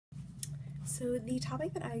So the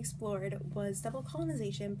topic that I explored was double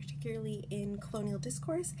colonization, particularly in colonial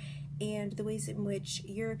discourse, and the ways in which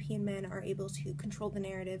European men are able to control the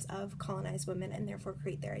narratives of colonized women and therefore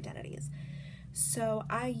create their identities. So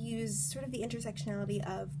I use sort of the intersectionality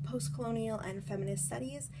of post-colonial and feminist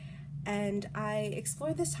studies, and I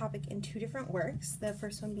explored this topic in two different works, the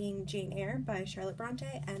first one being Jane Eyre by Charlotte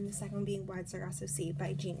Bronte, and the second one being Wide Sargasso Sea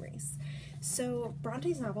by Jean Rhys. So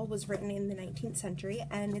Bronte's novel was written in the 19th century,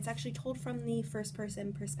 and it's actually told from the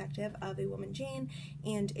first-person perspective of a woman, Jane,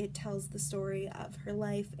 and it tells the story of her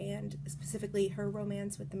life and specifically her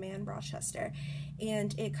romance with the man Rochester.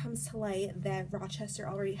 And it comes to light that Rochester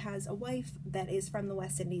already has a wife that is from the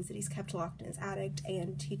West Indies that he's kept locked in his attic,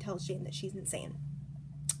 and he tells Jane that she's insane.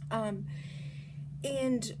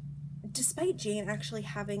 And despite Jane actually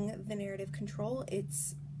having the narrative control,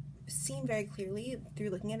 it's seen very clearly through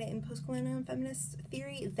looking at it in post-colonial and feminist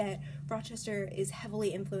theory that Rochester is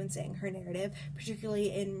heavily influencing her narrative,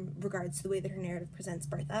 particularly in regards to the way that her narrative presents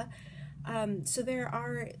Bertha. So there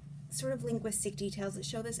are sort of linguistic details that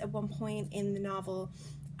show this. At one point in the novel,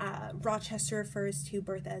 Rochester refers to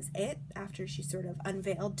Bertha as it after she's sort of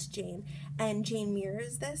unveiled to Jane, and Jane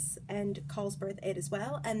mirrors this and calls Bertha it as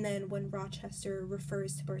well. And then when Rochester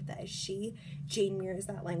refers to Bertha as she, Jane mirrors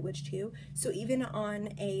that language too. So even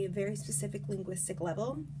on a very specific linguistic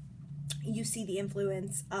level, you see the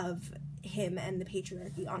influence of him and the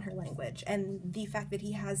patriarchy on her language, and the fact that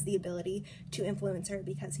he has the ability to influence her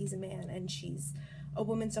because he's a man and she's a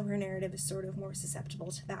woman, so her narrative is sort of more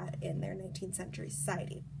susceptible to that in their 19th century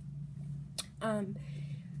society.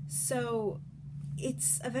 So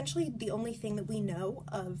it's eventually the only thing that we know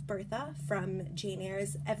of Bertha from Jane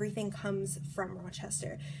Eyre's. Everything comes from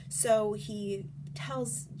Rochester. So he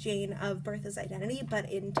tells Jane of Bertha's identity, but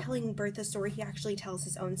in telling Bertha's story, he actually tells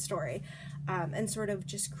his own story, and sort of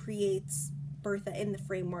just creates Bertha in the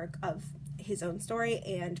framework of his own story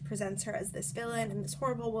and presents her as this villain and this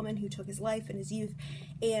horrible woman who took his life in his youth.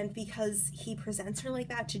 And because he presents her like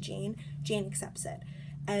that to Jane, Jane accepts it.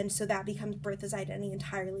 And so that becomes Bertha's identity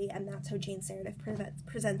entirely, and that's how Jane's narrative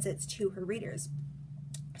presents it to her readers.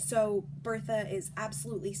 So Bertha is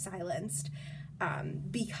absolutely silenced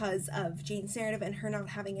because of Jane's narrative and her not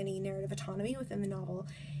having any narrative autonomy within the novel.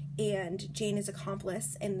 And Jane is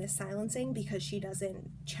accomplice in this silencing because she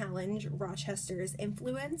doesn't challenge Rochester's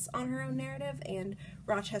influence on her own narrative, and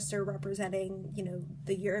Rochester representing,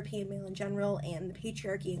 the European male in general and the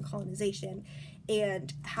patriarchy and colonization,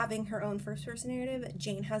 and having her own first-person narrative.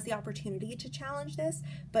 Jane has the opportunity to challenge this,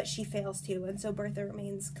 but she fails to, and so Bertha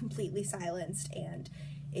remains completely silenced, and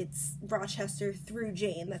it's Rochester through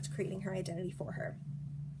Jane that's creating her identity for her.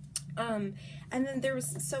 And then there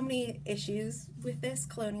was so many issues with this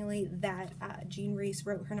colonially that Jean Rhys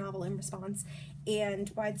wrote her novel in response, and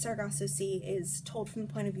Wide Sargasso Sea is told from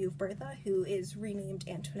the point of view of Bertha, who is renamed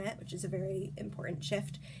Antoinette, which is a very important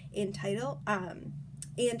shift in title, and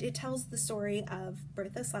it tells the story of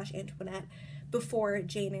Bertha / Antoinette before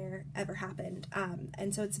Jane Eyre ever happened,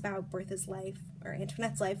 and so it's about Bertha's life, or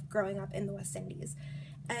Antoinette's life, growing up in the West Indies.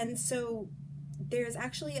 And so there's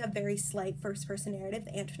actually a very slight first-person narrative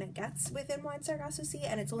that Antoinette gets within Wide Sargasso Sea,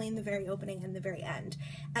 and it's only in the very opening and the very end.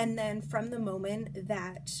 And then from the moment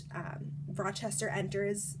that Rochester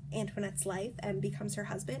enters Antoinette's life and becomes her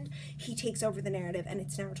husband, he takes over the narrative, and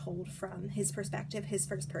it's now told from his perspective, his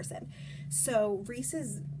first person. So Rhys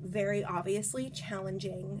is very obviously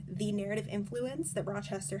challenging the narrative influence that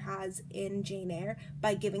Rochester has in Jane Eyre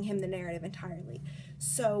by giving him the narrative entirely.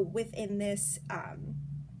 So within this,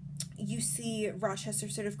 you see Rochester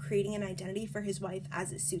sort of creating an identity for his wife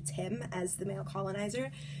as it suits him as the male colonizer.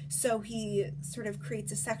 So he sort of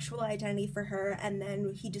creates a sexual identity for her, and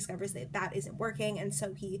then he discovers that that isn't working, and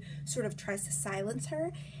so he sort of tries to silence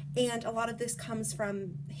her. And a lot of this comes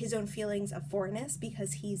from his own feelings of foreignness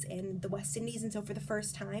because he's in the West Indies, and so for the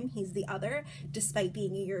first time he's the other despite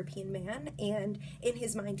being a European man, and in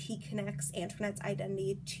his mind he connects Antoinette's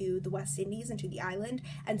identity to the West Indies and to the island,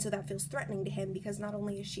 and so that feels threatening to him because not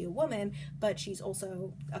only is she a woman, but she's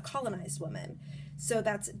also a colonized woman. So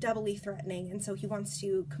that's doubly threatening, and so he wants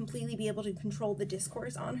to completely be able to control the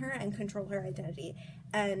discourse on her and control her identity.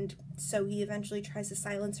 And so he eventually tries to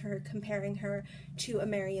silence her, comparing her to a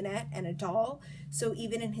marionette and a doll. So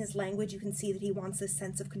even in his language, you can see that he wants this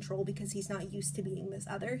sense of control because he's not used to being this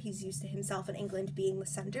other. He's used to himself in England being the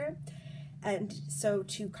center. And so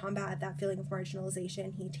to combat that feeling of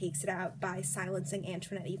marginalization, he takes it out by silencing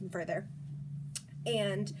Antoinette even further.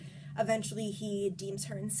 And eventually he deems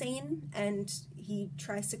her insane, and he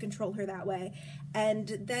tries to control her that way. And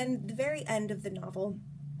then the very end of the novel,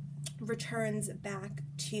 returns back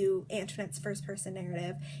to Antoinette's first-person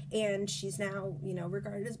narrative, and she's now,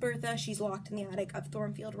 regarded as Bertha. She's locked in the attic of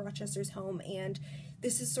Thornfield Rochester's home, and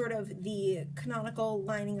this is sort of the canonical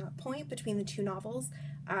lining up point between the two novels.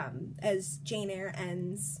 As Jane Eyre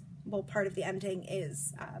ends, well, part of the ending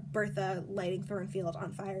is Bertha lighting Thornfield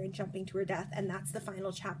on fire and jumping to her death, and that's the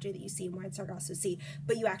final chapter that you see in Wide Sargasso Sea,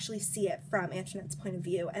 but you actually see it from Antoinette's point of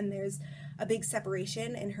view, and there's a big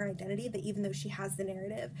separation in her identity, that even though she has the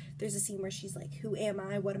narrative, there's a scene where she's like, who am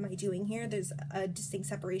I? What am I doing here? There's a distinct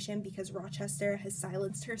separation because Rochester has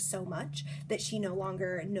silenced her so much that she no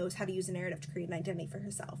longer knows how to use a narrative to create an identity for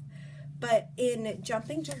herself. But in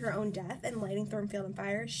jumping to her own death and lighting Thornfield on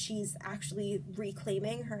fire, she's actually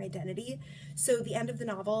reclaiming her identity. So the end of the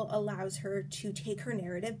novel allows her to take her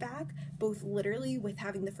narrative back, both literally with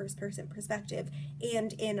having the first person perspective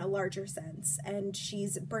and in a larger sense. And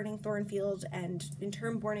she's burning Thornfield and in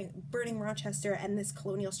turn burning Rochester and this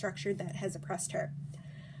colonial structure that has oppressed her.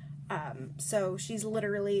 So she's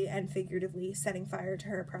literally and figuratively setting fire to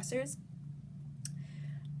her oppressors.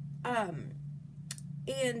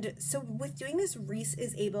 And so with doing this, Rhys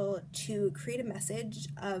is able to create a message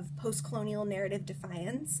of post-colonial narrative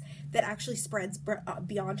defiance that actually spreads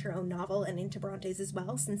beyond her own novel and into Bronte's as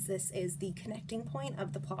well, since this is the connecting point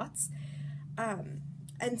of the plots.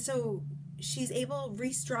 And so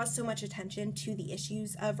Rhys draws so much attention to the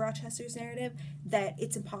issues of Rochester's narrative that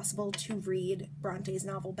it's impossible to read Bronte's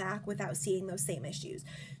novel back without seeing those same issues.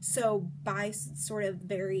 So by sort of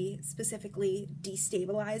very specifically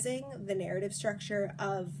destabilizing the narrative structure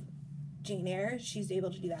of Jane Eyre, she's able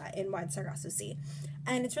to do that in Wide Sargasso Sea.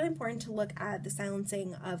 And it's really important to look at the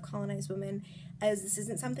silencing of colonized women, as this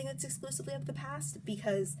isn't something that's exclusively of the past,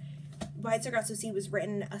 because Wide Sargasso Sea was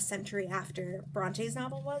written a century after Bronte's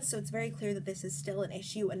novel was, so it's very clear that this is still an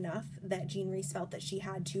issue enough that Jean Rhys felt that she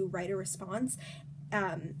had to write a response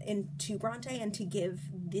to Bronte and to give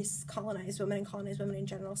this colonized women and colonized women in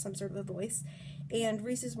general some sort of a voice. And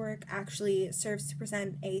Rhys's work actually serves to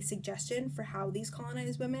present a suggestion for how these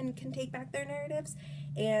colonized women can take back their narratives,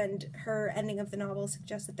 and her ending of the novel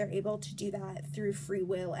suggests that they're able to do that through free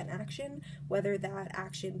will and action, whether that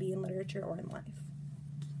action be in literature or in life.